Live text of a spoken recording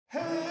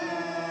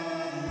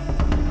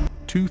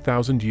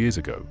2,000 years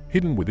ago,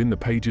 hidden within the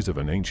pages of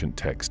an ancient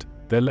text,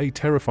 there lay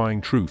terrifying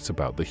truths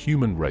about the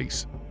human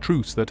race,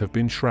 truths that have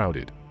been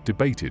shrouded,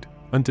 debated,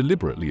 and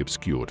deliberately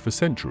obscured for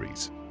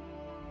centuries.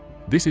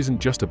 This isn't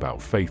just about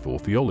faith or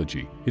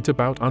theology, it's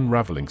about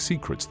unraveling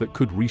secrets that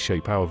could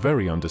reshape our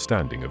very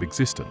understanding of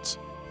existence.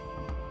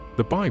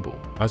 The Bible,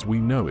 as we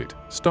know it,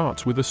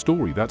 starts with a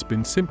story that's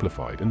been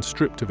simplified and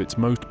stripped of its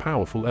most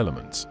powerful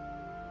elements.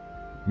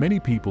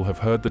 Many people have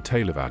heard the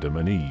tale of Adam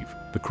and Eve,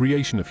 the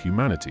creation of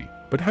humanity,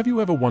 but have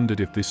you ever wondered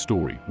if this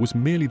story was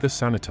merely the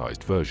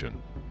sanitized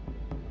version?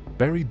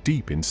 Buried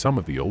deep in some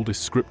of the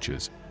oldest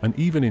scriptures, and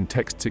even in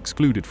texts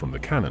excluded from the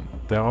canon,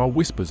 there are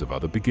whispers of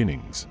other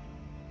beginnings.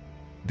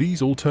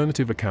 These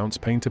alternative accounts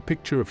paint a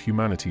picture of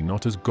humanity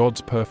not as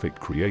God's perfect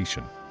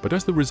creation, but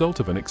as the result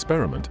of an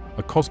experiment,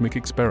 a cosmic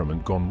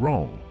experiment gone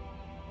wrong.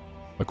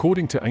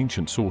 According to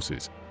ancient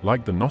sources,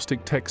 like the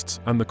Gnostic texts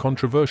and the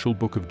controversial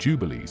Book of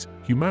Jubilees,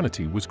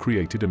 humanity was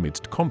created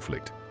amidst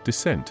conflict,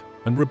 dissent,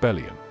 and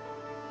rebellion.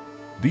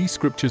 These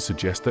scriptures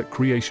suggest that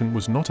creation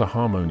was not a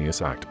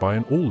harmonious act by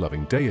an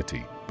all-loving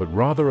deity, but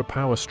rather a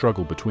power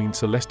struggle between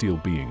celestial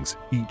beings,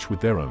 each with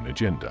their own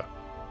agenda.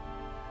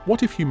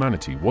 What if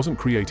humanity wasn't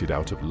created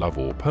out of love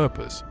or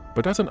purpose,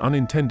 but as an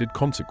unintended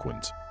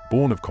consequence,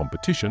 born of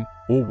competition,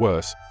 or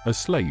worse, as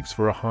slaves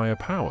for a higher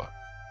power?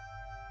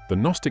 The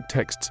Gnostic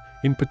texts,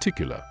 in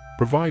particular,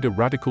 provide a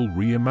radical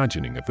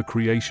reimagining of the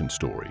creation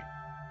story.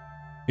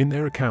 In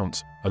their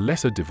accounts, a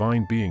lesser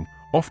divine being,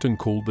 often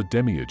called the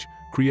demiurge,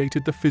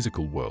 created the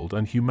physical world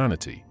and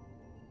humanity.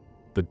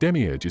 The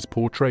demiurge is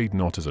portrayed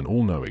not as an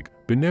all-knowing,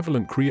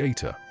 benevolent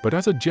creator, but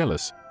as a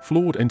jealous,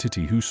 flawed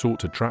entity who sought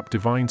to trap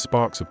divine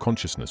sparks of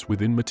consciousness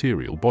within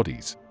material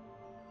bodies.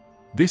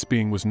 This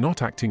being was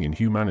not acting in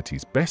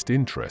humanity's best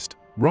interest,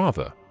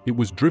 rather, it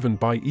was driven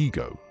by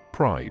ego,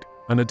 pride,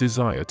 and a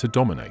desire to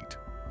dominate.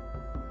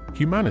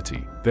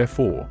 Humanity,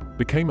 therefore,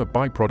 became a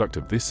byproduct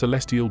of this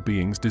celestial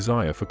being's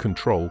desire for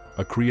control,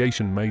 a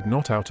creation made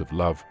not out of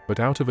love,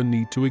 but out of a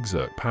need to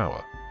exert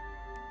power.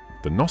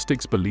 The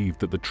Gnostics believed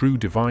that the true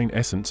divine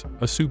essence,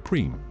 a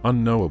supreme,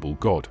 unknowable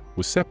God,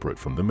 was separate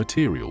from the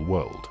material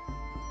world.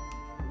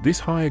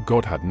 This higher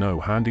God had no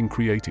hand in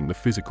creating the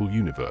physical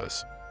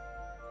universe.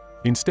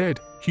 Instead,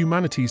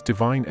 humanity's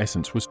divine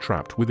essence was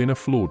trapped within a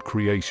flawed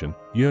creation,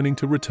 yearning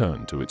to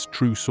return to its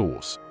true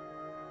source.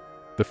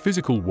 The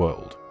physical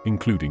world,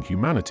 including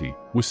humanity,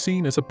 was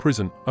seen as a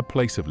prison, a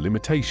place of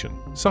limitation,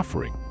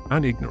 suffering,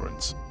 and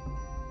ignorance.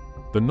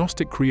 The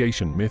Gnostic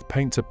creation myth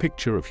paints a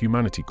picture of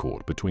humanity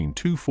caught between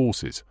two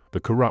forces, the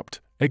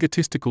corrupt,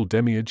 egotistical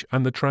demiurge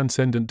and the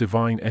transcendent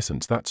divine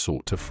essence that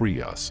sought to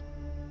free us.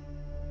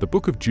 The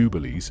Book of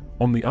Jubilees,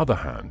 on the other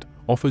hand,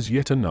 offers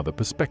yet another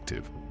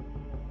perspective.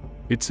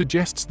 It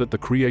suggests that the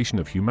creation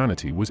of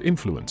humanity was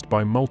influenced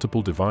by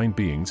multiple divine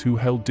beings who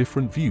held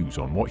different views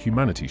on what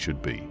humanity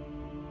should be.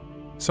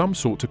 Some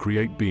sought to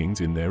create beings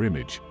in their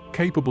image,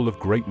 capable of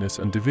greatness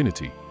and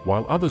divinity,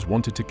 while others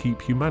wanted to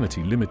keep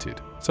humanity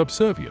limited,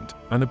 subservient,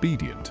 and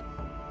obedient.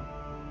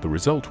 The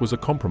result was a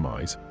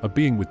compromise, a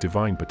being with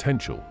divine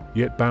potential,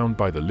 yet bound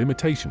by the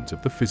limitations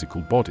of the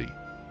physical body.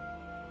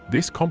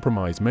 This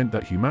compromise meant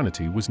that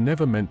humanity was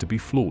never meant to be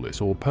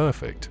flawless or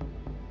perfect.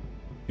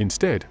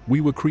 Instead, we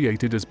were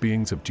created as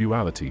beings of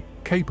duality,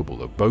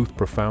 capable of both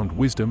profound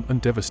wisdom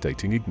and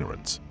devastating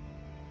ignorance.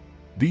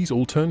 These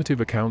alternative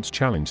accounts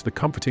challenge the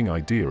comforting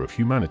idea of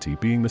humanity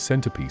being the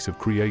centerpiece of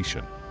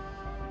creation.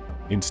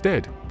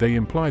 Instead, they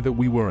imply that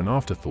we were an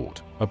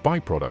afterthought, a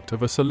byproduct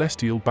of a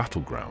celestial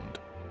battleground.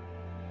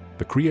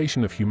 The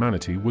creation of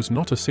humanity was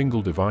not a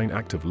single divine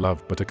act of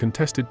love but a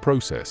contested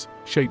process,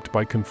 shaped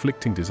by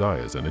conflicting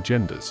desires and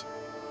agendas.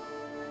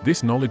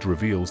 This knowledge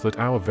reveals that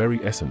our very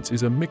essence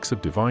is a mix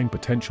of divine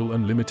potential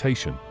and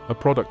limitation, a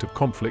product of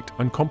conflict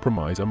and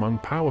compromise among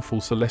powerful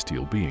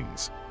celestial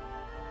beings.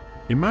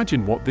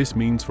 Imagine what this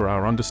means for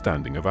our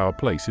understanding of our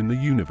place in the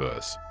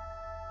universe.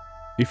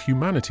 If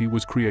humanity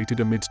was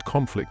created amidst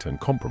conflict and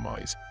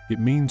compromise, it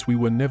means we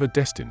were never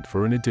destined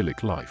for an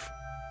idyllic life.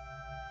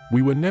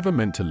 We were never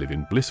meant to live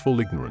in blissful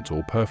ignorance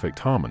or perfect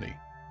harmony.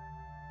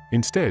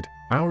 Instead,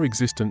 our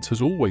existence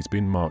has always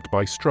been marked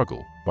by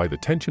struggle, by the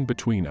tension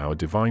between our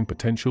divine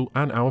potential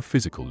and our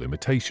physical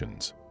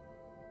limitations.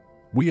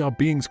 We are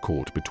beings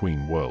caught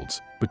between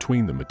worlds,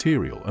 between the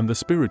material and the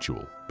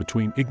spiritual,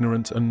 between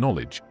ignorance and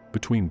knowledge,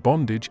 between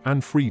bondage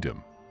and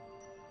freedom.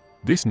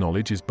 This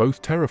knowledge is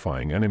both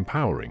terrifying and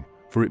empowering,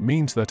 for it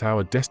means that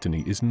our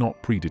destiny is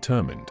not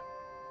predetermined.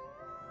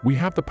 We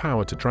have the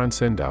power to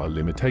transcend our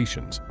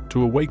limitations,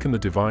 to awaken the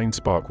divine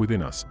spark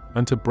within us,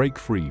 and to break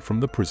free from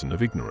the prison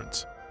of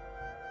ignorance.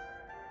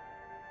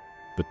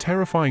 The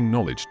terrifying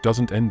knowledge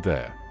doesn't end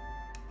there.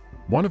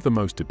 One of the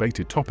most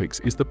debated topics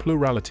is the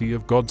plurality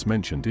of gods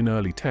mentioned in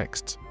early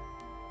texts.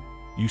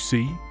 You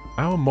see,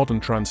 our modern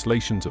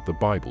translations of the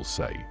Bible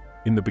say,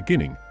 "In the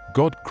beginning,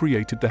 God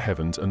created the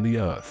heavens and the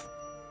earth."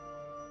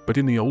 But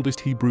in the oldest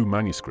Hebrew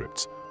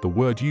manuscripts, the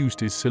word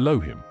used is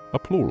Elohim, a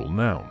plural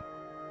noun.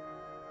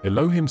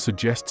 Elohim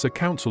suggests a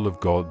council of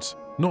gods,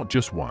 not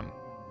just one.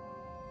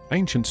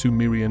 Ancient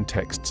Sumerian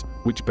texts,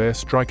 which bear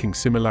striking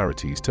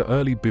similarities to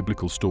early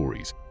biblical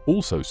stories,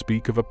 also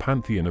speak of a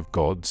pantheon of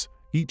gods,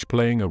 each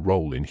playing a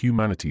role in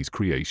humanity's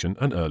creation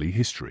and early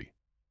history.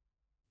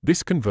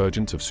 This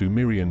convergence of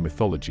Sumerian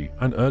mythology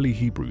and early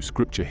Hebrew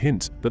scripture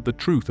hints that the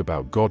truth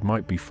about God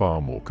might be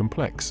far more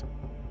complex.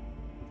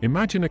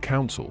 Imagine a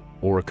council,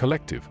 or a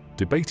collective,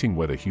 debating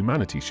whether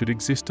humanity should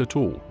exist at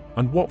all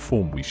and what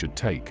form we should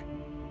take.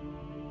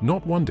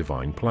 Not one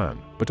divine plan,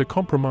 but a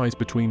compromise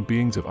between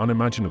beings of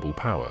unimaginable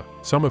power,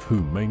 some of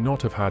whom may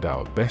not have had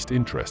our best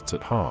interests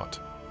at heart.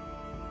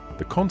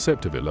 The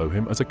concept of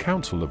Elohim as a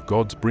council of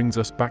gods brings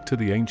us back to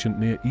the ancient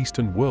Near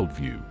Eastern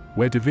worldview,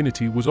 where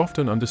divinity was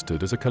often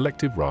understood as a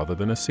collective rather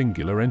than a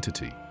singular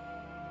entity.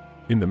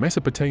 In the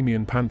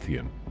Mesopotamian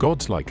pantheon,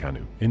 gods like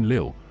Anu,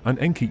 Enlil, and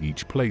Enki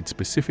each played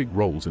specific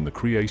roles in the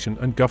creation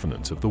and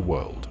governance of the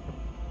world.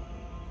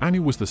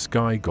 Anu was the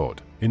sky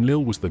god,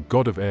 Enlil was the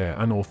god of air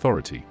and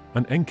authority,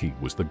 and Enki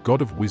was the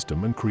god of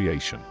wisdom and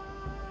creation.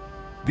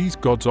 These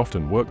gods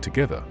often worked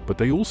together, but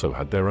they also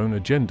had their own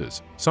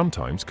agendas,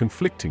 sometimes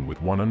conflicting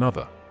with one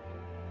another.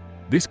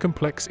 This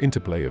complex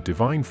interplay of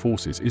divine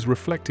forces is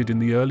reflected in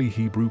the early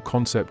Hebrew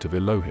concept of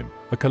Elohim,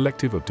 a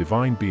collective of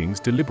divine beings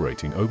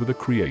deliberating over the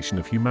creation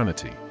of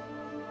humanity.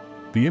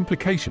 The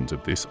implications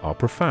of this are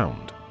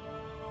profound.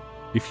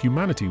 If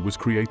humanity was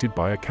created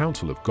by a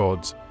council of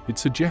gods, it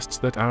suggests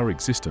that our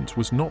existence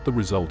was not the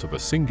result of a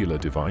singular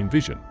divine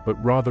vision,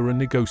 but rather a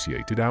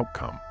negotiated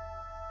outcome.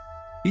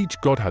 Each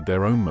god had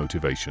their own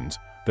motivations,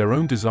 their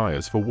own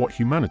desires for what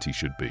humanity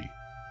should be.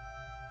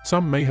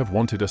 Some may have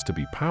wanted us to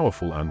be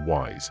powerful and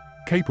wise,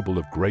 capable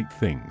of great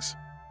things.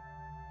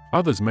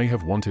 Others may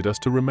have wanted us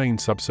to remain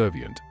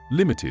subservient,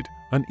 limited,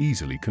 and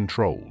easily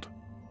controlled.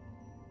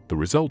 The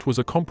result was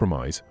a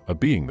compromise, a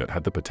being that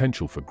had the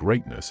potential for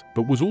greatness,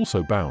 but was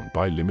also bound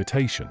by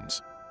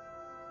limitations.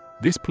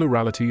 This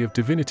plurality of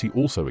divinity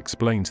also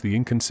explains the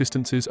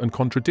inconsistencies and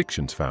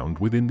contradictions found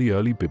within the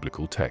early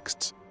biblical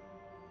texts.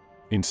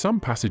 In some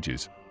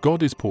passages,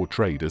 God is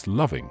portrayed as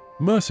loving,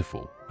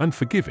 merciful, and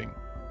forgiving.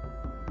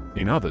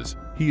 In others,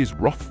 he is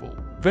wrathful,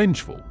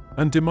 vengeful,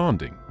 and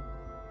demanding.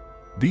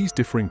 These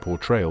differing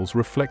portrayals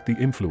reflect the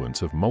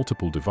influence of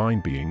multiple divine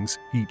beings,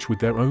 each with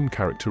their own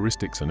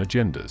characteristics and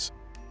agendas.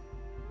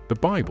 The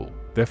Bible,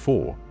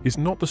 therefore, is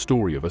not the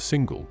story of a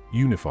single,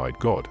 unified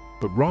God,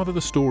 but rather the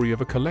story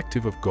of a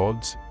collective of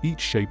gods, each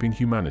shaping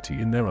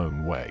humanity in their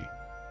own way.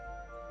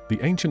 The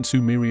ancient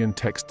Sumerian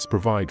texts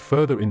provide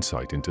further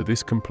insight into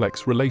this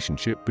complex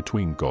relationship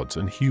between gods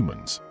and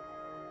humans.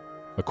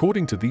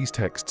 According to these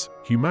texts,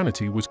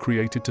 humanity was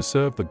created to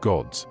serve the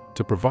gods,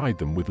 to provide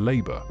them with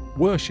labor,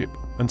 worship,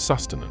 and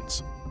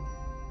sustenance.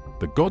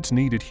 The gods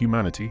needed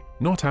humanity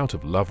not out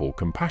of love or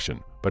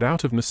compassion, but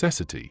out of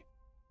necessity.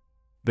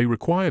 They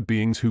required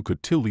beings who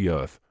could till the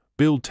earth,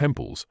 build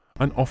temples,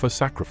 and offer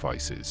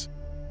sacrifices.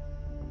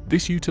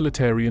 This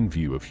utilitarian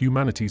view of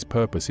humanity's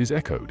purpose is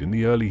echoed in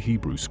the early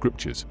Hebrew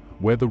scriptures,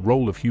 where the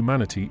role of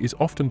humanity is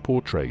often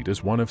portrayed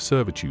as one of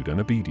servitude and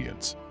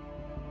obedience.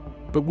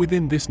 But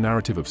within this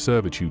narrative of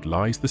servitude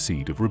lies the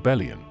seed of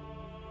rebellion.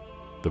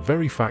 The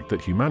very fact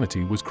that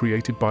humanity was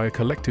created by a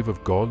collective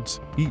of gods,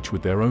 each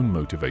with their own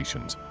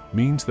motivations,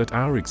 means that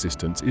our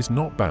existence is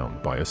not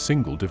bound by a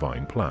single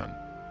divine plan.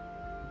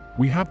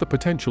 We have the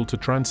potential to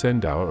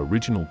transcend our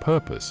original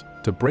purpose,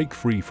 to break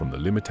free from the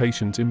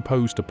limitations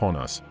imposed upon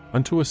us,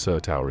 and to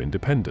assert our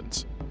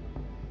independence.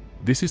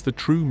 This is the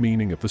true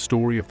meaning of the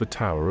story of the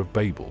Tower of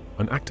Babel,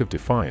 an act of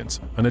defiance,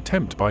 an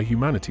attempt by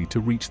humanity to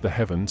reach the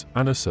heavens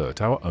and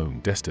assert our own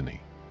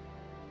destiny.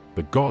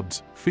 The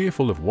gods,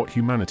 fearful of what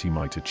humanity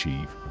might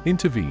achieve,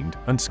 intervened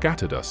and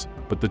scattered us,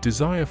 but the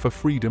desire for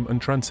freedom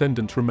and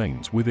transcendence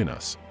remains within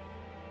us.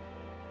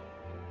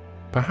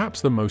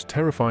 Perhaps the most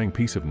terrifying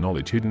piece of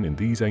knowledge hidden in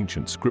these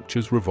ancient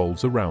scriptures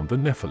revolves around the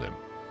Nephilim.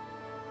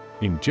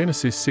 In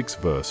Genesis 6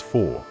 verse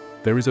 4,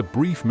 there is a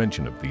brief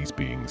mention of these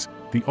beings,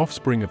 the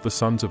offspring of the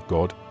sons of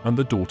God and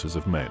the daughters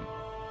of men.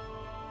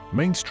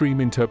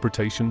 Mainstream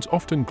interpretations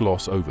often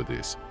gloss over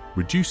this,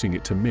 reducing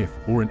it to myth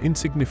or an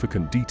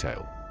insignificant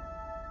detail.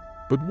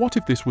 But what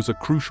if this was a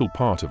crucial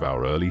part of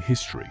our early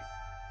history?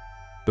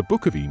 The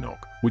Book of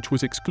Enoch, which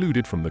was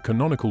excluded from the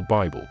canonical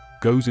Bible,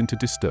 goes into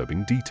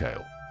disturbing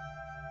detail.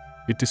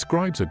 It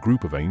describes a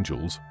group of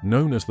angels,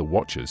 known as the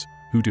Watchers,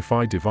 who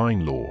defied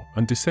divine law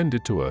and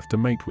descended to earth to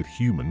mate with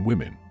human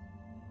women.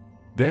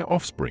 Their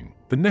offspring,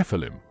 the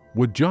Nephilim,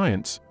 were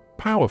giants,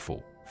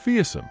 powerful,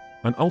 fearsome,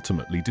 and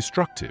ultimately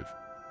destructive.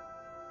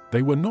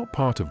 They were not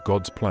part of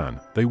God's plan,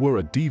 they were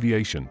a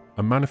deviation,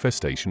 a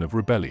manifestation of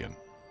rebellion.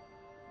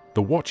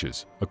 The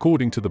Watchers,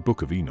 according to the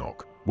Book of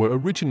Enoch, were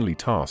originally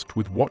tasked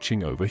with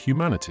watching over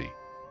humanity.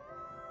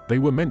 They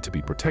were meant to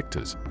be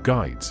protectors,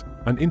 guides,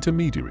 and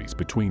intermediaries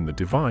between the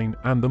divine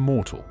and the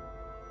mortal.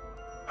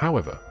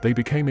 However, they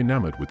became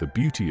enamored with the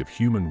beauty of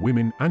human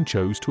women and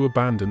chose to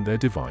abandon their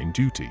divine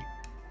duty.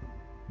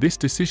 This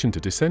decision to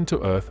descend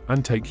to earth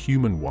and take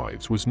human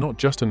wives was not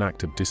just an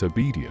act of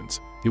disobedience,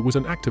 it was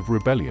an act of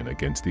rebellion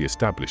against the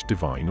established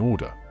divine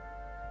order.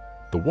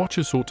 The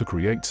Watchers sought to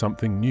create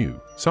something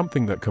new,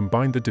 something that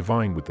combined the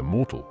divine with the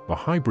mortal, a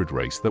hybrid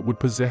race that would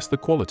possess the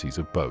qualities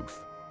of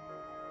both.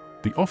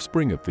 The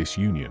offspring of this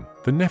union,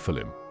 the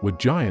Nephilim, were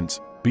giants,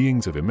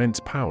 beings of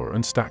immense power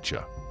and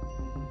stature.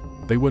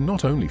 They were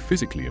not only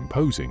physically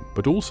imposing,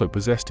 but also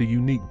possessed a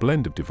unique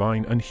blend of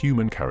divine and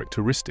human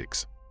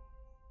characteristics.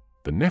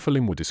 The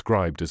Nephilim were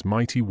described as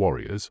mighty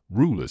warriors,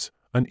 rulers,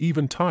 and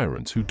even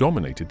tyrants who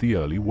dominated the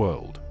early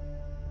world.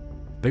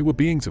 They were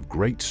beings of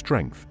great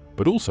strength,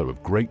 but also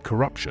of great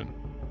corruption.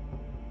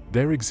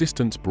 Their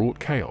existence brought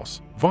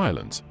chaos,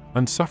 violence,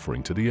 and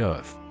suffering to the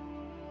earth.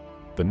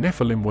 The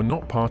Nephilim were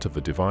not part of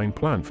the divine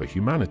plan for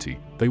humanity.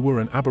 They were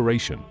an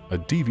aberration, a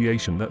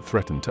deviation that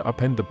threatened to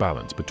upend the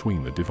balance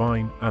between the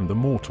divine and the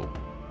mortal.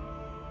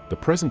 The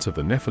presence of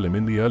the Nephilim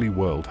in the early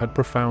world had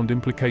profound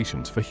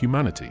implications for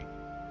humanity.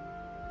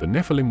 The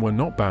Nephilim were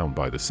not bound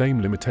by the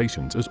same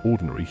limitations as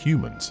ordinary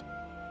humans.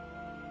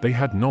 They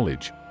had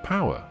knowledge,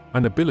 power,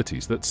 and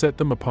abilities that set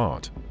them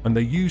apart, and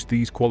they used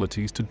these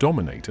qualities to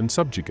dominate and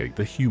subjugate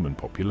the human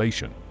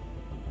population.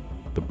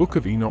 The Book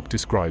of Enoch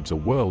describes a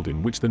world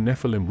in which the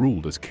Nephilim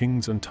ruled as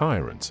kings and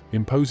tyrants,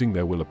 imposing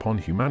their will upon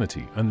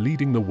humanity and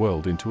leading the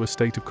world into a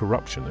state of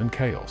corruption and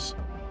chaos.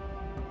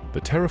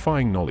 The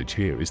terrifying knowledge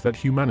here is that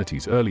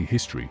humanity's early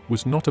history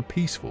was not a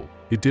peaceful,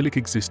 idyllic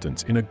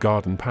existence in a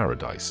garden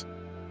paradise.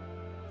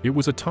 It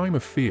was a time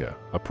of fear,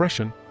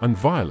 oppression, and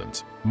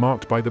violence,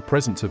 marked by the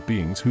presence of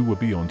beings who were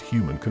beyond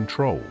human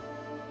control.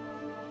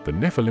 The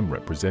Nephilim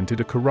represented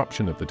a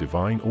corruption of the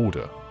divine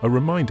order, a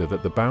reminder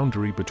that the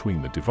boundary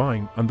between the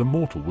divine and the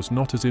mortal was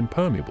not as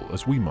impermeable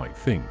as we might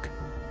think.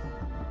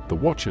 The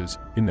Watchers,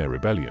 in their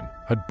rebellion,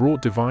 had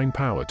brought divine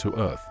power to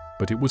earth,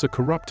 but it was a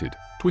corrupted,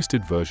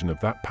 twisted version of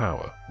that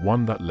power,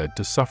 one that led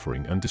to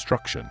suffering and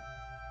destruction.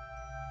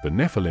 The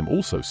Nephilim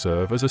also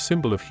serve as a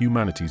symbol of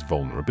humanity's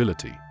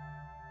vulnerability.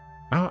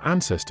 Our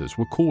ancestors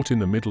were caught in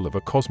the middle of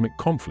a cosmic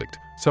conflict,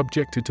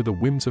 subjected to the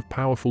whims of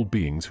powerful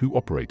beings who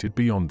operated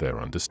beyond their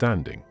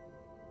understanding.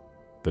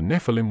 The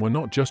Nephilim were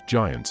not just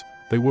giants,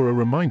 they were a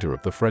reminder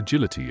of the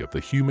fragility of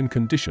the human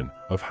condition,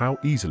 of how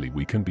easily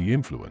we can be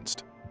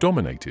influenced,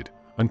 dominated,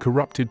 and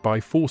corrupted by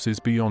forces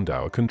beyond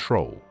our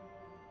control.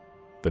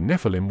 The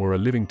Nephilim were a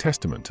living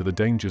testament to the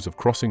dangers of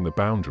crossing the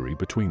boundary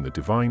between the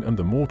divine and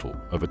the mortal,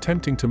 of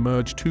attempting to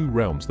merge two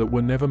realms that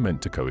were never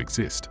meant to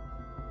coexist.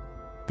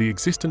 The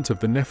existence of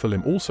the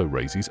Nephilim also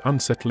raises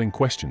unsettling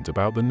questions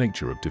about the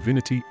nature of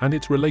divinity and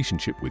its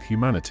relationship with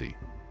humanity.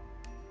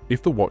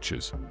 If the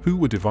Watchers, who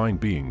were divine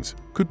beings,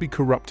 could be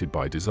corrupted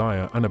by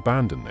desire and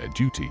abandon their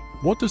duty,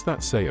 what does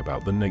that say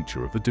about the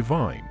nature of the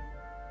divine?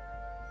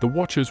 The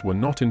Watchers were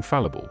not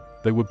infallible,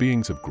 they were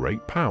beings of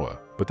great power,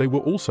 but they were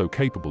also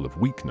capable of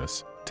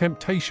weakness,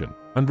 temptation,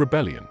 and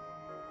rebellion.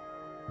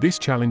 This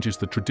challenges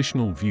the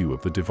traditional view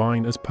of the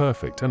divine as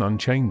perfect and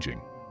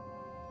unchanging.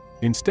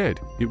 Instead,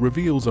 it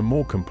reveals a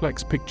more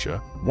complex picture,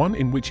 one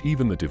in which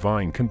even the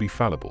divine can be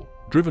fallible,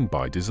 driven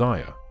by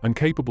desire, and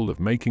capable of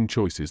making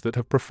choices that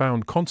have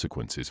profound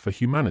consequences for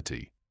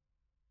humanity.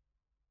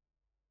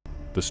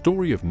 The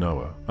story of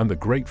Noah and the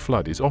Great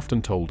Flood is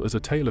often told as a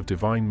tale of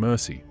divine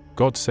mercy,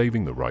 God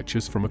saving the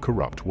righteous from a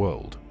corrupt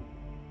world.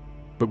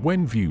 But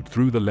when viewed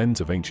through the lens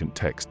of ancient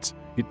texts,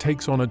 it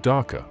takes on a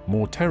darker,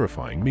 more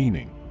terrifying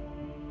meaning.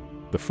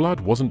 The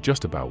flood wasn't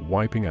just about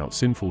wiping out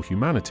sinful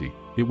humanity,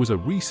 it was a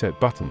reset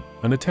button,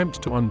 an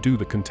attempt to undo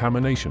the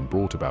contamination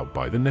brought about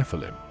by the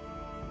Nephilim.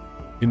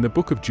 In the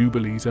Book of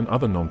Jubilees and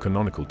other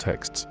non-canonical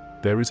texts,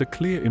 there is a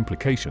clear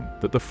implication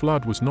that the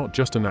flood was not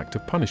just an act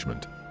of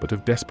punishment, but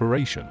of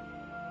desperation.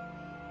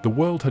 The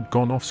world had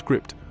gone off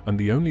script, and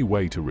the only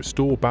way to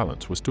restore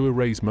balance was to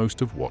erase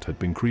most of what had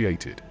been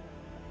created.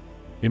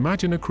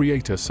 Imagine a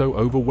creator so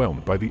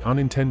overwhelmed by the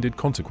unintended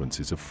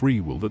consequences of free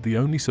will that the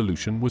only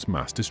solution was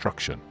mass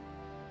destruction.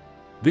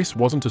 This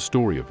wasn't a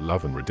story of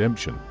love and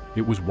redemption,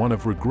 it was one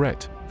of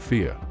regret,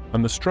 fear,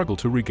 and the struggle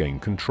to regain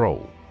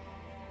control.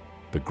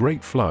 The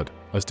Great Flood,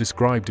 as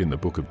described in the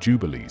Book of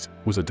Jubilees,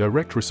 was a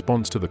direct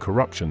response to the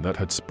corruption that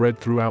had spread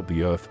throughout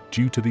the earth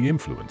due to the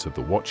influence of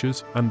the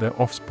Watchers and their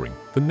offspring,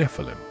 the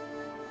Nephilim.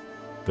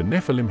 The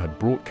Nephilim had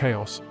brought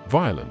chaos,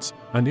 violence,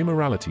 and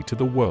immorality to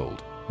the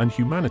world, and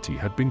humanity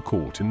had been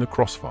caught in the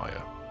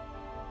crossfire.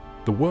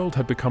 The world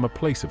had become a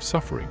place of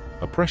suffering,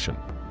 oppression,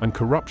 and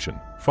corruption,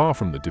 far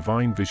from the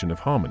divine vision of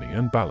harmony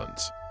and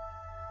balance.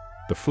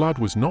 The flood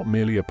was not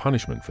merely a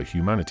punishment for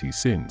humanity's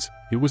sins,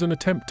 it was an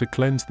attempt to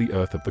cleanse the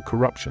earth of the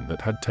corruption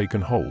that had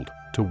taken hold,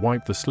 to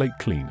wipe the slate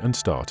clean and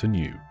start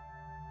anew.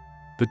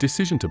 The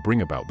decision to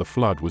bring about the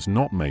flood was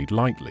not made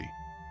lightly.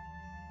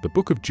 The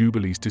Book of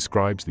Jubilees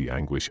describes the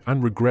anguish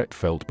and regret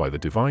felt by the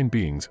divine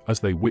beings as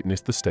they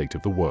witnessed the state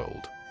of the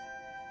world.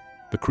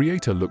 The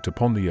Creator looked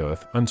upon the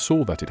earth and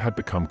saw that it had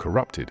become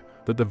corrupted,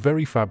 that the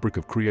very fabric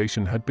of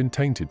creation had been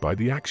tainted by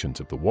the actions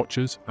of the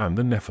Watchers and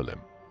the Nephilim.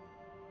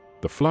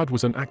 The flood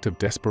was an act of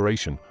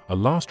desperation, a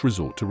last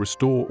resort to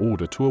restore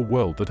order to a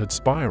world that had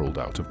spiraled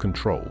out of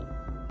control.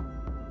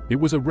 It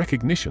was a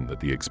recognition that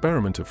the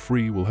experiment of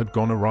free will had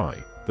gone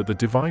awry, that the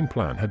divine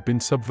plan had been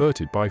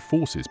subverted by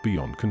forces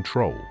beyond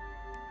control.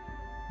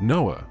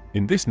 Noah,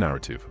 in this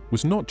narrative,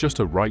 was not just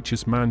a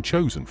righteous man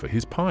chosen for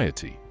his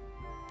piety.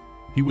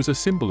 He was a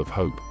symbol of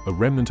hope, a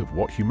remnant of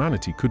what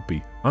humanity could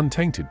be,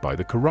 untainted by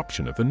the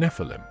corruption of the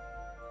Nephilim.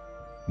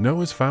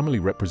 Noah's family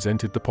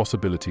represented the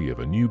possibility of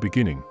a new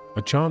beginning,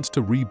 a chance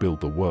to rebuild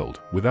the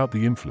world without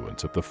the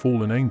influence of the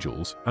fallen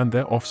angels and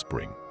their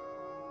offspring.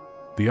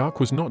 The ark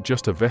was not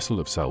just a vessel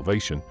of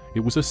salvation, it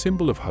was a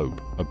symbol of hope,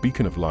 a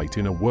beacon of light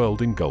in a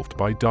world engulfed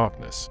by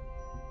darkness.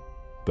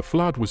 The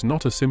flood was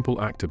not a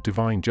simple act of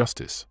divine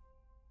justice.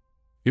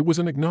 It was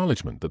an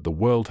acknowledgement that the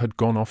world had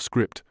gone off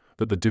script,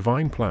 that the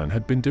divine plan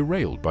had been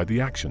derailed by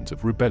the actions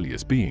of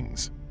rebellious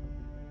beings.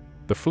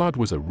 The flood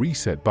was a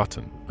reset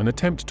button, an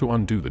attempt to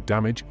undo the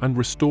damage and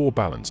restore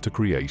balance to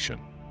creation.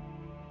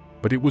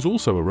 But it was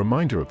also a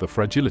reminder of the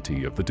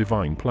fragility of the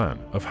divine plan,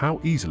 of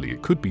how easily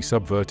it could be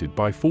subverted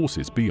by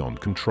forces beyond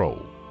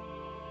control.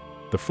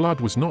 The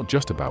flood was not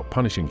just about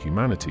punishing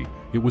humanity,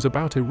 it was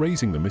about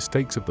erasing the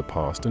mistakes of the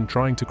past and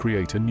trying to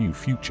create a new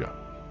future.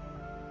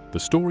 The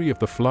story of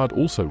the flood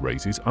also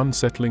raises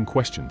unsettling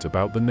questions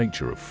about the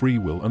nature of free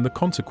will and the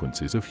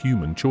consequences of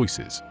human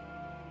choices.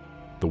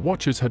 The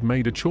Watchers had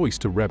made a choice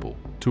to rebel,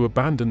 to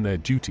abandon their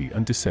duty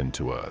and descend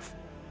to Earth.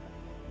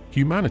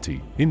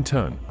 Humanity, in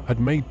turn, had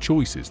made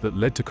choices that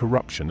led to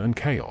corruption and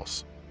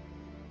chaos.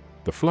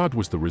 The flood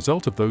was the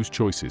result of those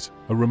choices,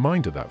 a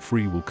reminder that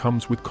free will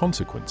comes with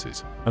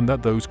consequences, and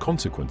that those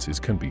consequences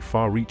can be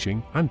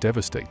far-reaching and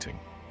devastating.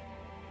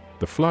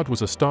 The flood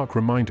was a stark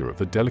reminder of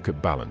the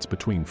delicate balance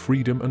between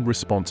freedom and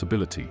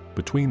responsibility,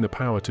 between the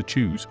power to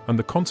choose and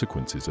the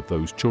consequences of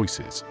those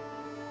choices.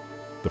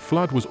 The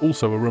flood was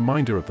also a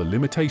reminder of the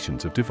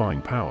limitations of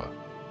divine power.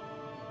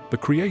 The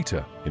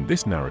Creator, in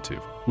this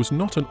narrative, was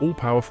not an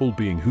all-powerful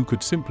being who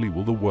could simply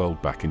will the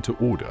world back into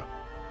order.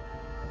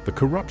 The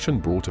corruption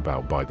brought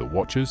about by the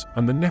Watchers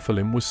and the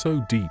Nephilim was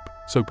so deep,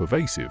 so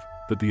pervasive,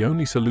 that the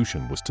only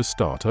solution was to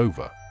start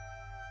over.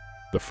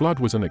 The flood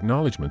was an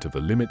acknowledgement of the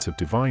limits of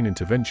divine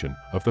intervention,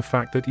 of the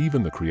fact that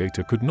even the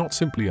Creator could not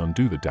simply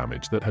undo the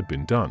damage that had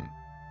been done.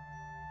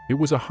 It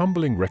was a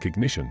humbling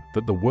recognition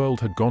that the world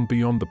had gone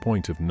beyond the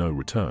point of no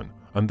return,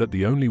 and that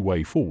the only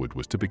way forward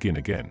was to begin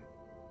again.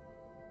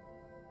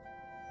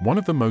 One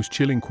of the most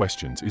chilling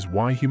questions is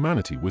why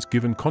humanity was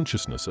given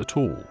consciousness at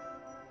all.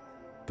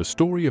 The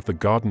story of the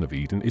Garden of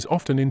Eden is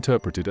often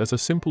interpreted as a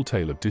simple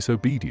tale of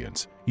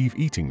disobedience, Eve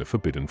eating the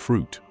forbidden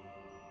fruit.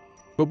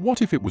 But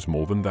what if it was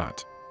more than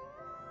that?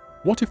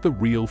 What if the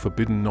real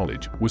forbidden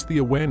knowledge was the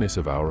awareness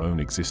of our own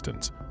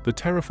existence, the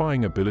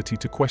terrifying ability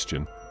to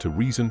question, to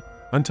reason,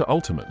 and to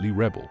ultimately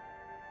rebel?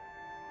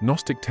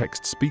 Gnostic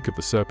texts speak of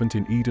the serpent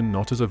in Eden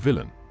not as a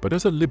villain, but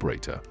as a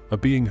liberator, a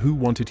being who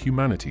wanted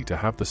humanity to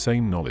have the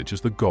same knowledge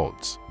as the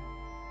gods.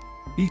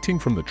 Eating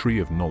from the tree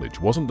of knowledge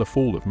wasn't the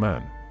fall of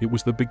man, it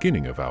was the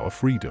beginning of our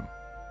freedom.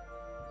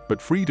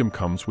 But freedom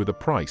comes with a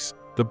price,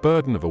 the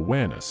burden of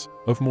awareness,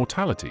 of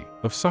mortality,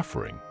 of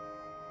suffering.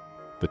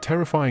 The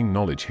terrifying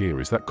knowledge here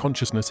is that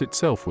consciousness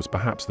itself was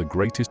perhaps the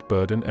greatest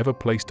burden ever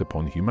placed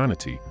upon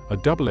humanity, a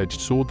double-edged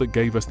sword that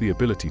gave us the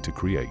ability to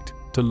create,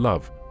 to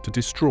love, to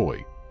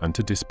destroy, and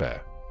to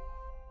despair.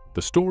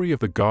 The story of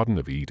the Garden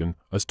of Eden,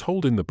 as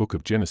told in the Book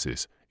of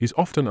Genesis, is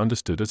often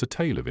understood as a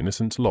tale of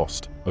innocence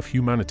lost, of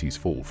humanity's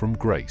fall from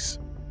grace.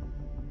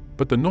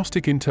 But the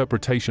Gnostic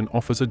interpretation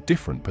offers a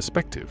different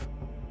perspective.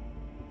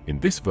 In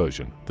this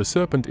version, the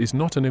serpent is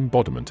not an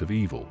embodiment of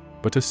evil,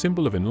 but a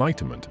symbol of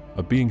enlightenment,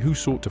 a being who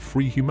sought to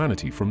free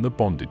humanity from the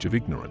bondage of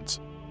ignorance.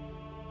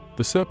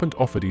 The serpent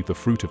offered Eve the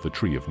fruit of the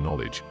tree of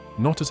knowledge,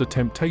 not as a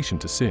temptation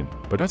to sin,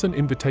 but as an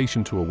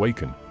invitation to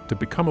awaken, to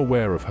become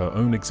aware of her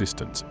own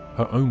existence,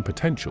 her own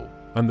potential,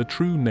 and the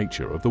true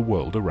nature of the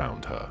world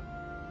around her.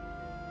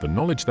 The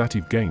knowledge that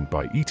Eve gained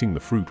by eating the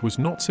fruit was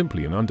not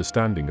simply an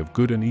understanding of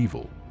good and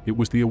evil, it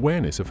was the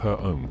awareness of her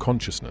own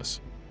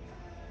consciousness.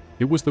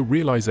 It was the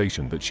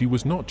realization that she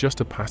was not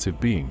just a passive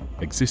being,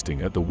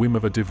 existing at the whim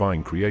of a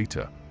divine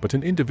creator, but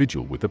an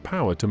individual with the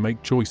power to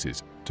make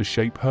choices, to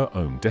shape her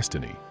own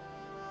destiny.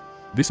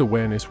 This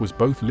awareness was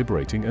both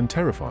liberating and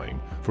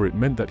terrifying, for it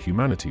meant that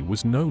humanity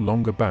was no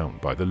longer bound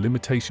by the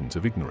limitations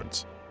of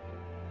ignorance.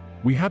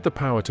 We had the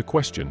power to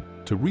question,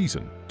 to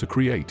reason, to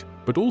create,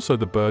 but also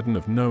the burden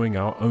of knowing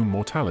our own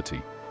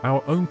mortality,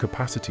 our own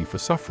capacity for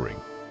suffering,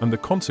 and the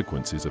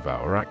consequences of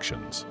our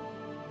actions.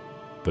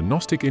 The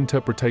Gnostic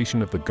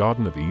interpretation of the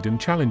Garden of Eden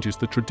challenges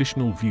the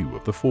traditional view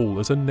of the fall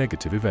as a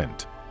negative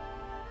event.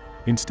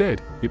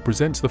 Instead, it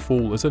presents the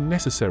fall as a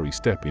necessary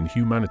step in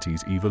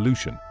humanity's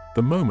evolution,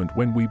 the moment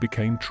when we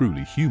became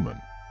truly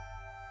human.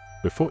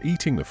 Before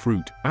eating the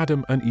fruit,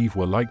 Adam and Eve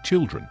were like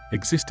children,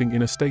 existing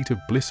in a state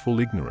of blissful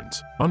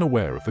ignorance,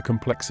 unaware of the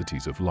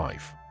complexities of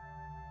life.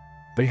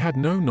 They had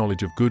no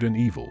knowledge of good and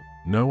evil,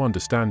 no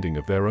understanding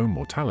of their own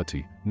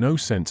mortality, no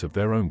sense of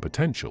their own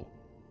potential.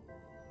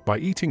 By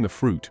eating the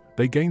fruit,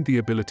 they gained the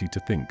ability to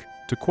think,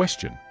 to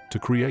question, to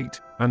create,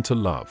 and to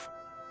love.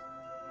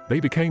 They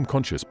became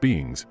conscious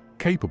beings,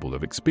 capable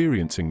of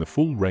experiencing the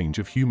full range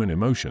of human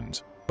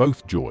emotions,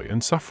 both joy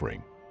and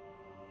suffering.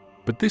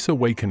 But this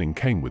awakening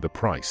came with a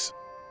price.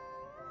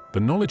 The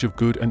knowledge of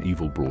good and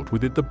evil brought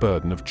with it the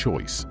burden of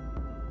choice.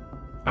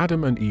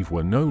 Adam and Eve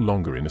were no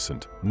longer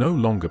innocent, no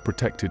longer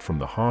protected from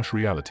the harsh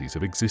realities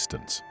of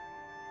existence.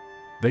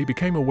 They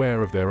became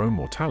aware of their own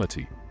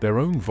mortality, their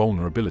own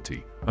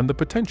vulnerability, and the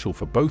potential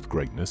for both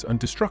greatness and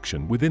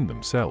destruction within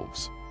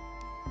themselves.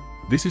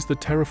 This is the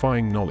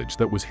terrifying knowledge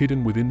that was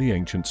hidden within the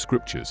ancient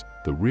scriptures,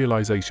 the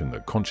realization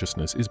that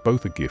consciousness is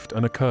both a gift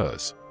and a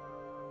curse.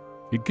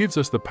 It gives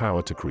us the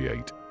power to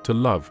create, to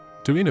love,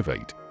 to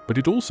innovate, but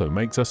it also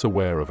makes us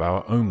aware of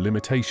our own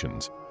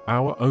limitations,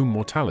 our own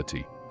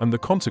mortality, and the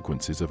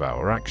consequences of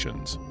our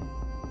actions.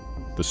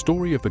 The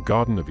story of the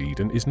Garden of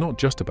Eden is not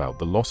just about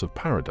the loss of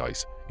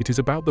paradise, it is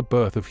about the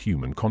birth of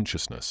human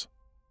consciousness.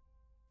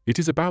 It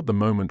is about the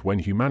moment when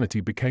humanity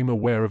became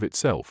aware of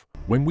itself,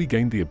 when we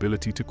gained the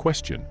ability to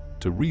question,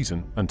 to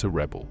reason, and to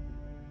rebel.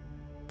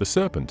 The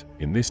serpent,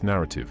 in this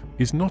narrative,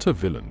 is not a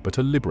villain but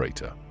a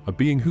liberator, a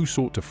being who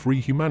sought to free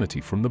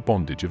humanity from the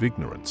bondage of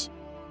ignorance.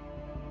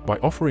 By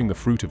offering the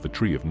fruit of the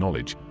tree of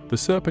knowledge, the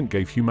serpent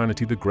gave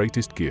humanity the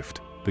greatest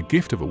gift, the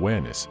gift of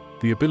awareness,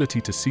 the ability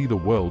to see the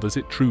world as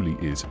it truly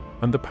is,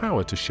 and the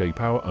power to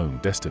shape our own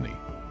destiny.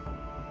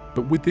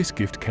 But with this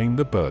gift came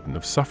the burden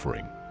of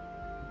suffering.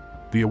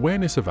 The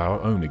awareness of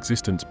our own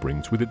existence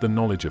brings with it the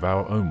knowledge of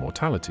our own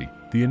mortality,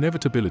 the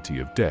inevitability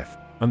of death,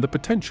 and the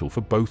potential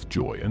for both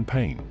joy and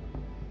pain.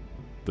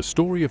 The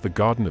story of the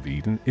Garden of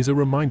Eden is a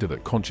reminder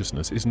that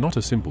consciousness is not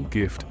a simple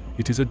gift,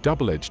 it is a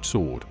double-edged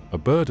sword, a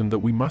burden that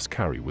we must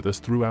carry with us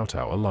throughout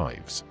our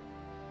lives.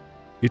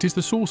 It is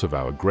the source of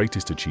our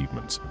greatest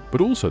achievements,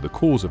 but also the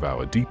cause of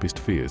our deepest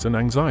fears and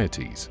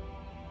anxieties.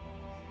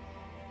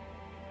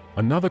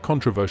 Another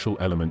controversial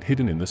element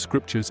hidden in the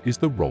scriptures is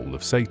the role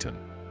of Satan.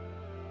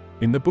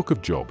 In the Book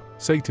of Job,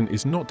 Satan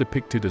is not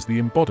depicted as the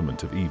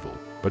embodiment of evil,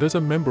 but as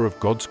a member of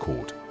God's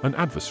court, an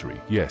adversary,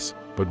 yes,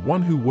 but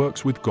one who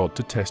works with God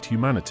to test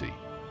humanity.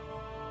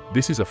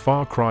 This is a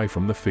far cry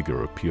from the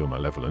figure of pure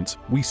malevolence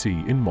we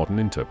see in modern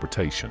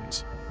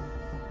interpretations.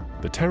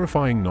 The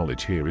terrifying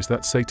knowledge here is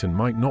that Satan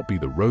might not be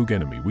the rogue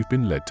enemy we've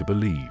been led to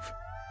believe.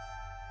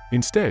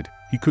 Instead,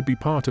 he could be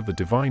part of the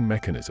divine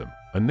mechanism,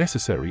 a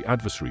necessary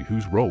adversary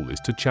whose role is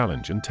to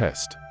challenge and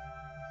test.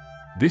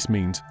 This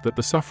means that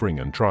the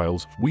suffering and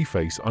trials we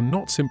face are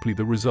not simply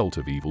the result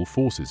of evil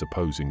forces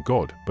opposing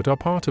God, but are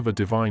part of a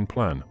divine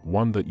plan,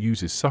 one that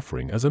uses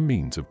suffering as a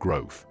means of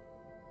growth.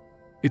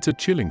 It's a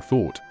chilling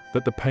thought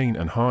that the pain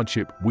and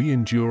hardship we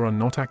endure are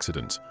not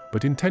accidents,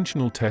 but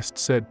intentional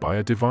tests set by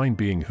a divine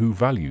being who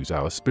values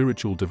our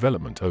spiritual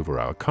development over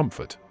our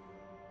comfort.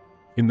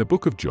 In the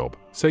Book of Job,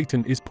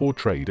 Satan is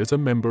portrayed as a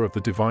member of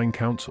the divine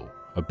council,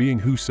 a being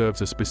who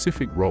serves a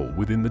specific role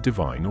within the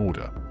divine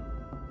order.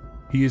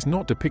 He is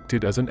not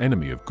depicted as an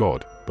enemy of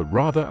God, but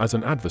rather as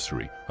an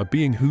adversary, a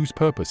being whose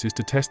purpose is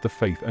to test the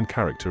faith and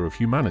character of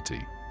humanity.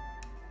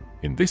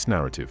 In this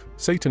narrative,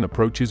 Satan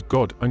approaches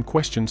God and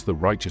questions the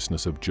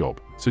righteousness of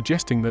Job,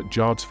 suggesting that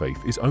Job's faith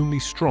is only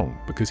strong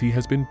because he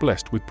has been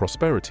blessed with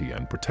prosperity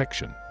and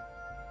protection.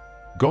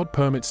 God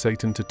permits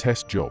Satan to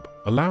test Job,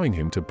 allowing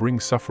him to bring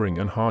suffering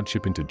and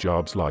hardship into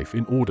Job's life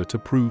in order to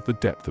prove the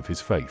depth of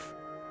his faith.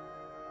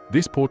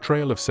 This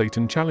portrayal of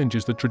Satan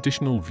challenges the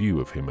traditional view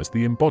of him as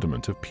the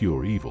embodiment of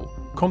pure evil,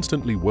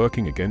 constantly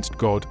working against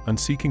God and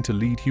seeking to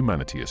lead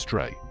humanity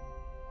astray.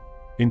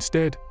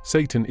 Instead,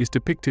 Satan is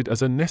depicted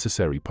as a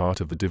necessary part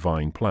of the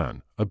divine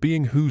plan, a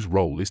being whose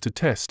role is to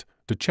test,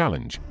 to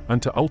challenge,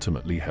 and to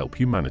ultimately help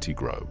humanity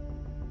grow.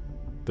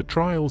 The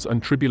trials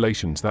and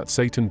tribulations that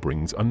Satan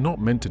brings are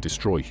not meant to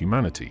destroy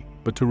humanity,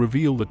 but to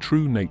reveal the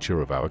true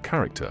nature of our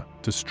character,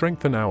 to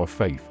strengthen our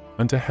faith,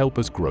 and to help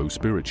us grow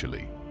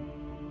spiritually.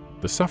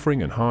 The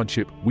suffering and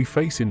hardship we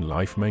face in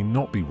life may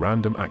not be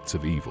random acts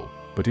of evil,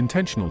 but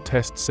intentional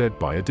tests set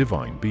by a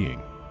divine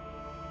being.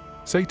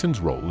 Satan's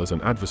role as an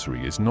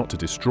adversary is not to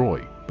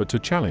destroy, but to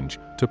challenge,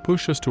 to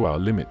push us to our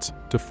limits,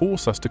 to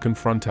force us to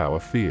confront our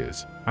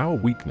fears, our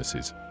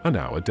weaknesses, and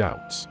our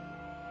doubts.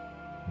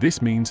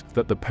 This means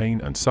that the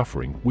pain and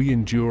suffering we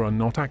endure are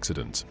not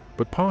accidents,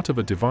 but part of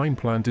a divine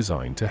plan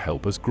designed to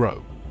help us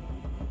grow.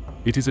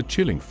 It is a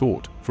chilling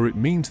thought, for it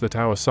means that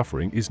our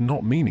suffering is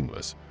not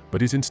meaningless,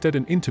 but is instead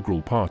an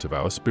integral part of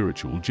our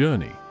spiritual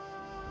journey.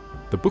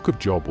 The Book of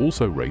Job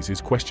also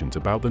raises questions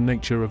about the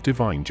nature of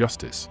divine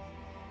justice.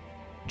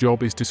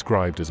 Job is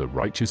described as a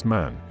righteous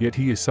man, yet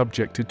he is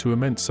subjected to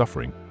immense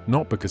suffering,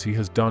 not because he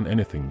has done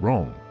anything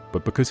wrong,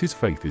 but because his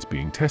faith is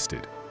being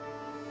tested.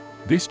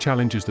 This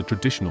challenges the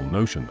traditional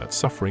notion that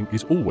suffering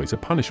is always a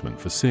punishment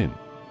for sin.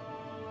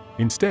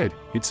 Instead,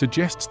 it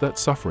suggests that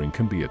suffering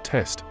can be a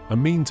test, a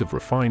means of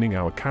refining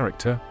our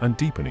character and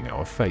deepening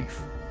our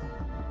faith.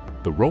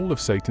 The role of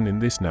Satan in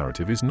this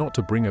narrative is not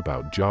to bring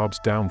about Job's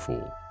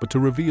downfall, but to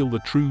reveal the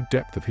true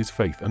depth of his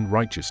faith and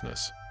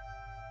righteousness.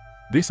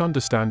 This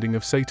understanding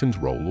of Satan's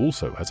role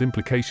also has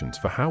implications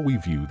for how we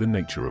view the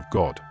nature of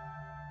God.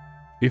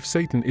 If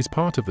Satan is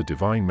part of the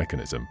divine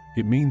mechanism,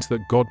 it means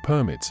that God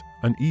permits,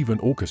 and even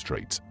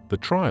orchestrates, the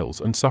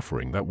trials and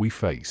suffering that we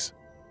face.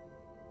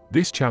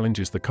 This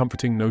challenges the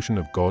comforting notion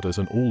of God as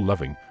an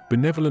all-loving,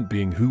 benevolent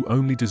being who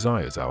only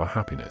desires our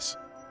happiness.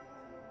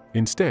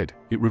 Instead,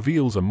 it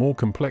reveals a more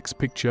complex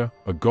picture,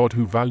 a God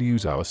who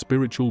values our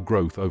spiritual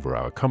growth over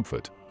our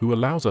comfort, who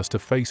allows us to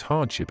face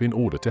hardship in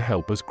order to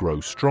help us grow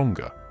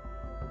stronger.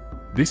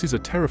 This is a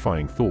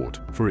terrifying thought,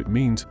 for it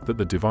means that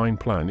the divine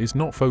plan is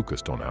not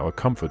focused on our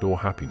comfort or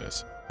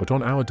happiness, but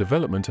on our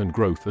development and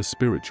growth as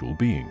spiritual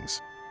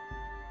beings.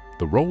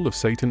 The role of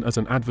Satan as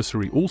an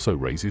adversary also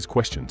raises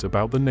questions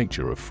about the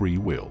nature of free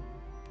will.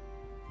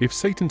 If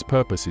Satan's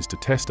purpose is to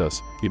test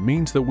us, it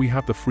means that we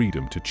have the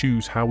freedom to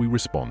choose how we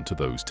respond to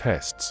those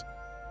tests.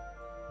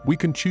 We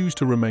can choose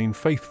to remain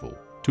faithful,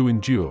 to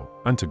endure,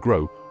 and to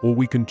grow, or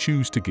we can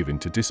choose to give in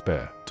to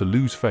despair, to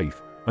lose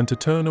faith, and to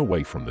turn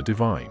away from the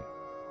divine.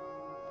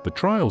 The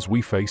trials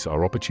we face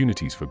are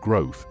opportunities for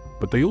growth,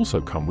 but they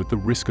also come with the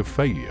risk of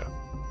failure.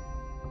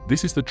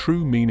 This is the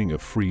true meaning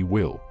of free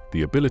will,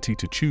 the ability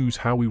to choose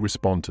how we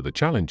respond to the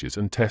challenges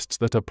and tests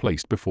that are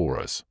placed before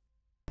us.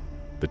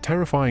 The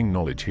terrifying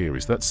knowledge here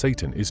is that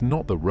Satan is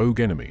not the rogue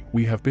enemy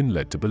we have been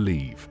led to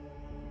believe.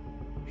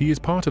 He is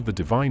part of the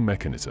divine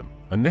mechanism,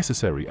 a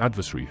necessary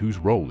adversary whose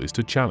role is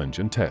to challenge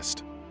and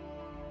test.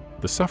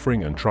 The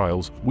suffering and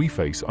trials we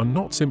face are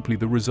not simply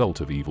the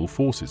result of evil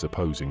forces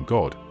opposing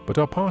God, but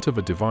are part of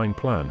a divine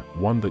plan,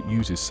 one that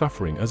uses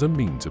suffering as a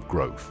means of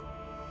growth.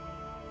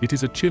 It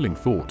is a chilling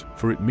thought,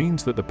 for it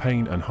means that the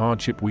pain and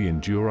hardship we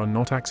endure are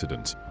not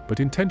accidents,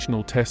 but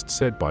intentional tests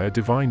set by a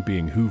divine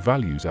being who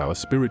values our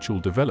spiritual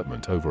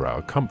development over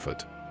our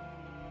comfort.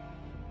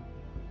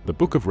 The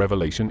Book of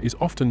Revelation is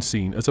often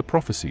seen as a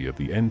prophecy of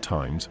the end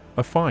times,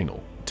 a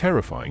final,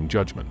 terrifying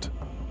judgment.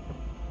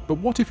 But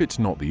what if it's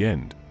not the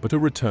end, but a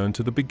return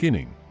to the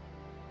beginning?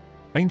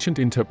 Ancient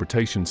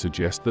interpretations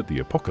suggest that the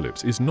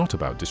apocalypse is not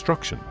about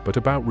destruction, but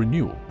about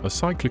renewal, a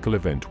cyclical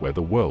event where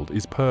the world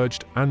is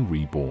purged and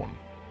reborn.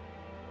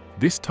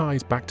 This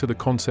ties back to the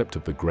concept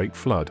of the Great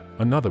Flood,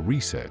 another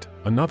reset,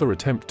 another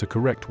attempt to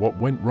correct what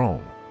went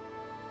wrong.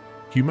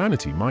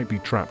 Humanity might be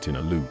trapped in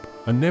a loop,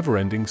 a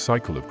never-ending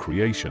cycle of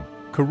creation,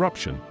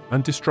 corruption,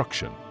 and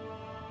destruction.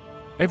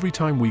 Every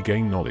time we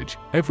gain knowledge,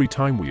 every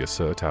time we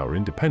assert our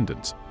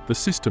independence, the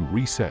system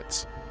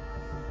resets.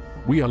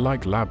 We are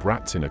like lab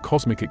rats in a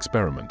cosmic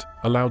experiment,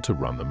 allowed to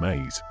run the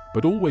maze,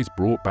 but always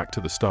brought back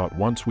to the start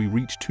once we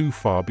reach too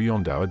far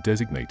beyond our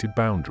designated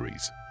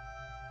boundaries.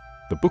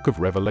 The Book of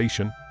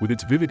Revelation, with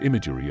its vivid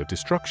imagery of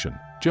destruction,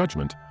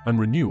 judgment, and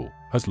renewal,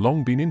 has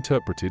long been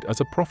interpreted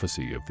as a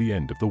prophecy of the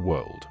end of the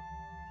world.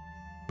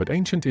 But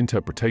ancient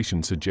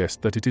interpretations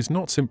suggest that it is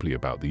not simply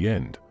about the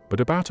end, but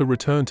about a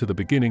return to the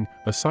beginning,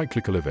 a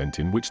cyclical event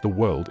in which the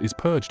world is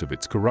purged of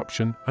its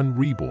corruption and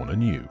reborn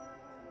anew.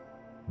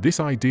 This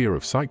idea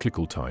of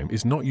cyclical time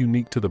is not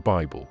unique to the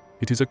Bible.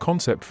 It is a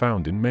concept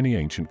found in many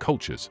ancient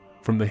cultures,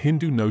 from the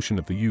Hindu notion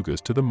of the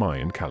yugas to the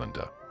Mayan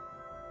calendar.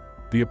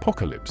 The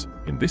apocalypse,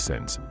 in this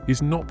sense,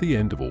 is not the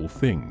end of all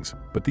things,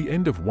 but the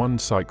end of one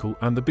cycle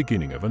and the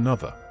beginning of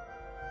another.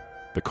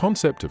 The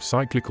concept of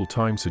cyclical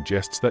time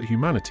suggests that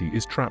humanity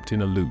is trapped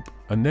in a loop,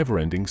 a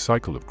never-ending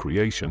cycle of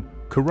creation,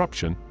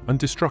 corruption, and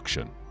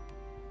destruction.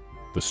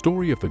 The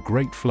story of the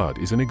Great Flood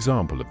is an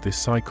example of this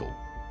cycle.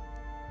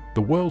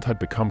 The world had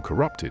become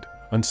corrupted,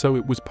 and so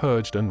it was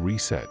purged and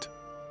reset.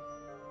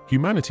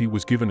 Humanity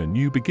was given a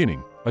new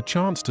beginning, a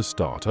chance to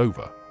start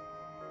over.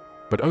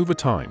 But over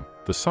time,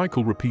 the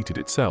cycle repeated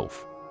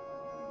itself.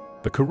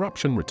 The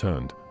corruption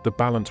returned, the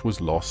balance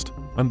was lost,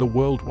 and the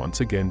world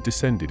once again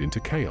descended into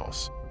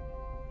chaos.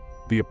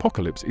 The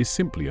apocalypse is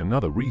simply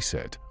another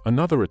reset,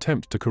 another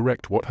attempt to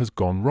correct what has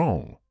gone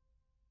wrong.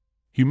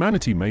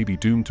 Humanity may be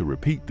doomed to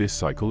repeat this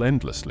cycle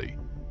endlessly.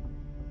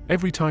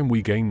 Every time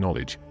we gain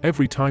knowledge,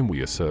 every time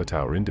we assert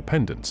our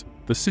independence,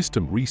 the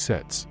system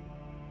resets.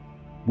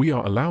 We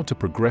are allowed to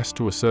progress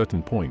to a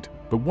certain point,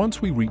 but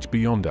once we reach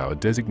beyond our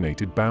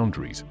designated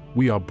boundaries,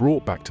 we are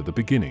brought back to the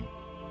beginning.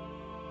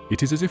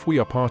 It is as if we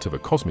are part of a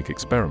cosmic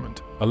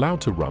experiment,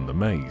 allowed to run the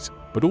maze,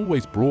 but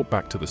always brought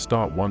back to the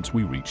start once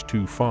we reach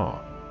too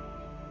far.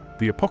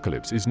 The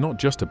apocalypse is not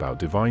just about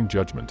divine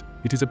judgment,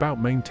 it is about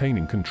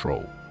maintaining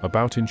control,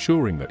 about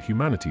ensuring that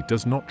humanity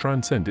does not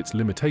transcend its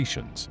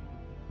limitations.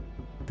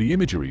 The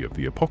imagery of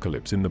the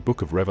apocalypse in the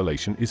Book of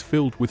Revelation is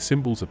filled with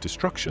symbols of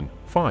destruction,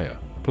 fire,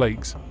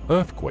 plagues,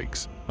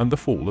 earthquakes, and the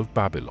fall of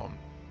Babylon.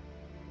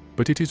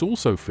 But it is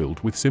also filled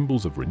with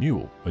symbols of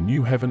renewal, a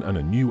new heaven and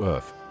a new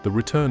earth, the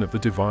return of the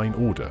divine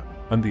order,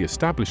 and the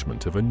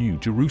establishment of a new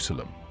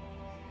Jerusalem.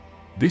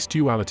 This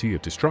duality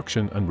of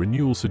destruction and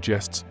renewal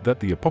suggests that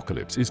the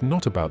apocalypse is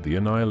not about the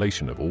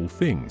annihilation of all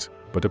things,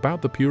 but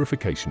about the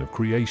purification of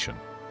creation.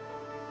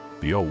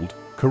 The old,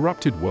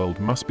 corrupted world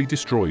must be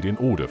destroyed in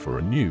order for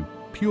a new,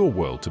 pure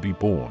world to be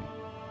born.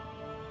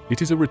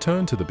 It is a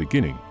return to the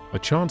beginning, a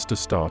chance to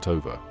start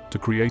over, to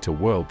create a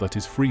world that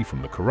is free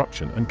from the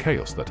corruption and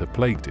chaos that have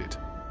plagued it.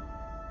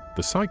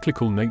 The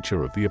cyclical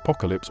nature of the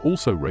apocalypse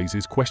also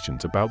raises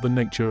questions about the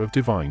nature of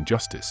divine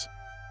justice.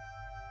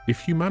 If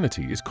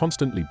humanity is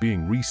constantly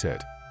being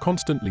reset,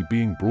 constantly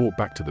being brought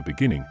back to the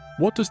beginning,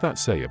 what does that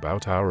say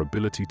about our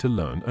ability to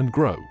learn and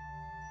grow?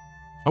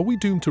 Are we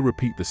doomed to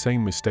repeat the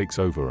same mistakes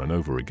over and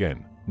over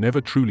again,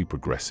 never truly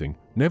progressing,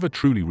 never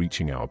truly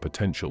reaching our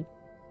potential?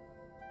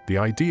 The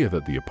idea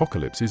that the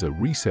apocalypse is a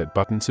reset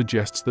button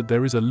suggests that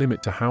there is a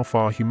limit to how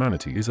far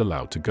humanity is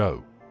allowed to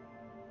go.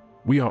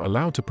 We are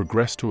allowed to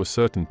progress to a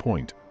certain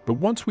point, but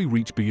once we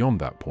reach beyond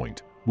that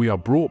point, we are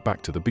brought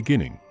back to the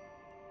beginning.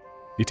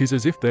 It is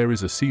as if there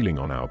is a ceiling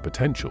on our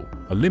potential,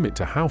 a limit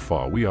to how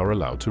far we are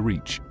allowed to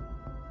reach.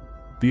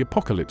 The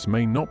apocalypse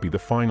may not be the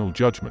final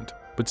judgment,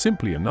 but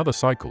simply another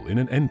cycle in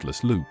an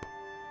endless loop.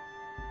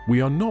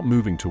 We are not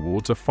moving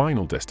towards a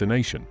final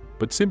destination,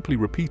 but simply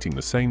repeating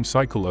the same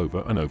cycle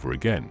over and over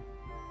again.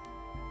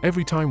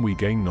 Every time we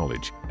gain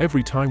knowledge,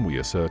 every time we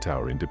assert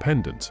our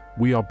independence,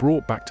 we are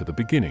brought back to the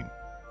beginning.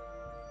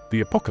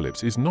 The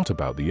apocalypse is not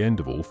about the end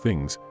of all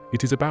things,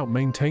 it is about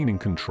maintaining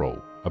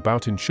control,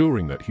 about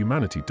ensuring that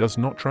humanity does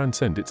not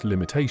transcend its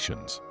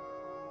limitations.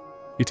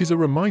 It is a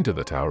reminder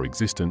that our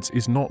existence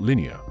is not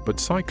linear, but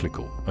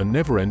cyclical, a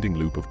never-ending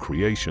loop of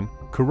creation,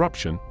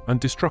 corruption, and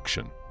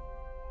destruction.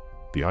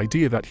 The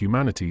idea that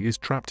humanity is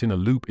trapped in a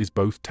loop is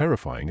both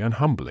terrifying and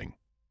humbling.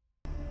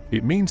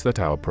 It means that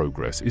our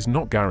progress is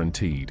not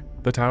guaranteed,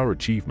 that our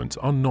achievements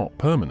are not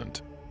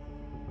permanent.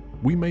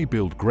 We may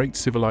build great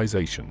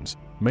civilizations,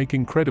 make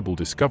incredible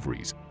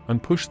discoveries,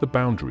 and push the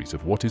boundaries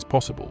of what is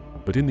possible,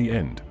 but in the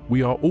end,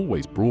 we are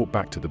always brought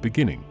back to the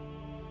beginning.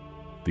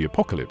 The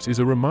apocalypse is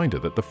a reminder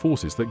that the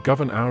forces that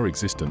govern our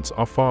existence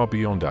are far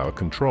beyond our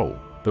control,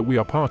 that we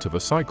are part of a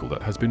cycle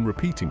that has been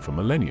repeating for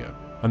millennia,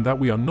 and that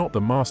we are not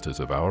the masters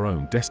of our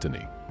own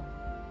destiny.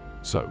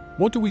 So,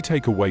 what do we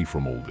take away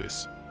from all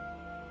this?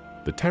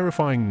 The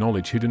terrifying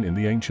knowledge hidden in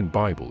the ancient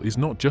Bible is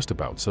not just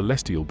about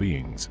celestial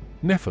beings,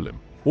 Nephilim,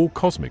 or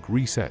cosmic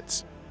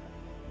resets.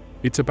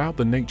 It's about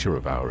the nature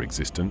of our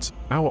existence,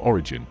 our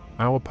origin,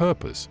 our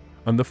purpose,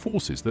 and the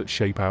forces that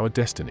shape our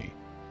destiny.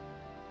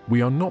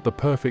 We are not the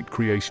perfect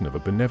creation of a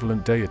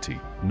benevolent deity,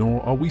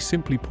 nor are we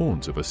simply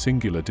pawns of a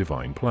singular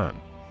divine plan.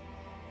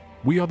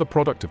 We are the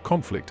product of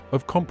conflict,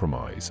 of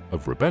compromise,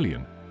 of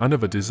rebellion, and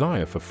of a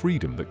desire for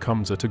freedom that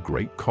comes at a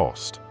great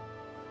cost.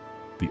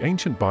 The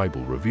ancient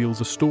Bible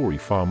reveals a story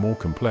far more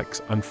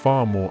complex and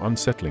far more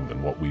unsettling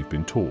than what we've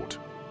been taught.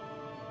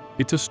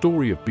 It's a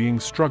story of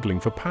beings struggling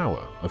for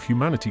power, of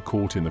humanity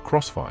caught in the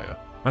crossfire,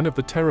 and of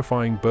the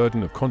terrifying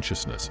burden of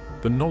consciousness,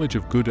 the knowledge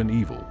of good and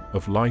evil,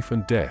 of life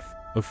and death,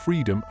 of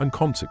freedom and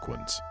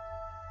consequence.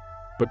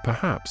 But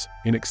perhaps,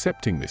 in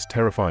accepting this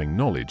terrifying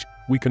knowledge,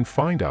 we can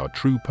find our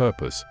true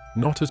purpose,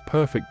 not as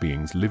perfect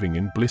beings living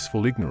in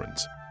blissful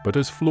ignorance, but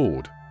as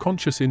flawed,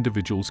 conscious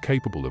individuals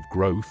capable of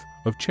growth,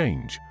 of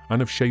change,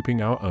 and of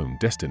shaping our own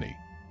destiny.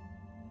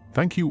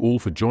 Thank you all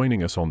for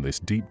joining us on this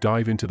deep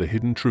dive into the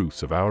hidden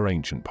truths of our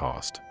ancient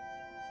past.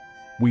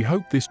 We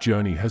hope this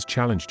journey has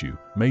challenged you,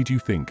 made you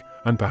think,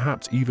 and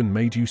perhaps even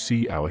made you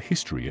see our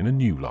history in a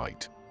new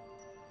light.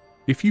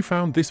 If you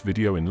found this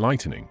video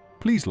enlightening,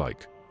 please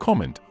like,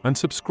 comment, and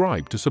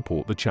subscribe to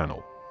support the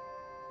channel.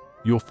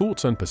 Your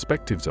thoughts and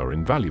perspectives are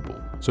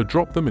invaluable, so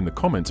drop them in the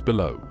comments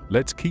below.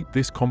 Let's keep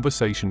this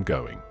conversation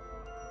going.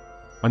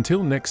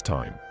 Until next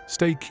time,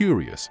 stay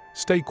curious,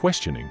 stay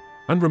questioning,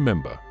 and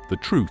remember, the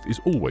truth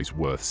is always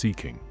worth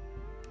seeking.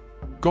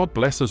 God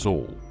bless us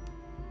all.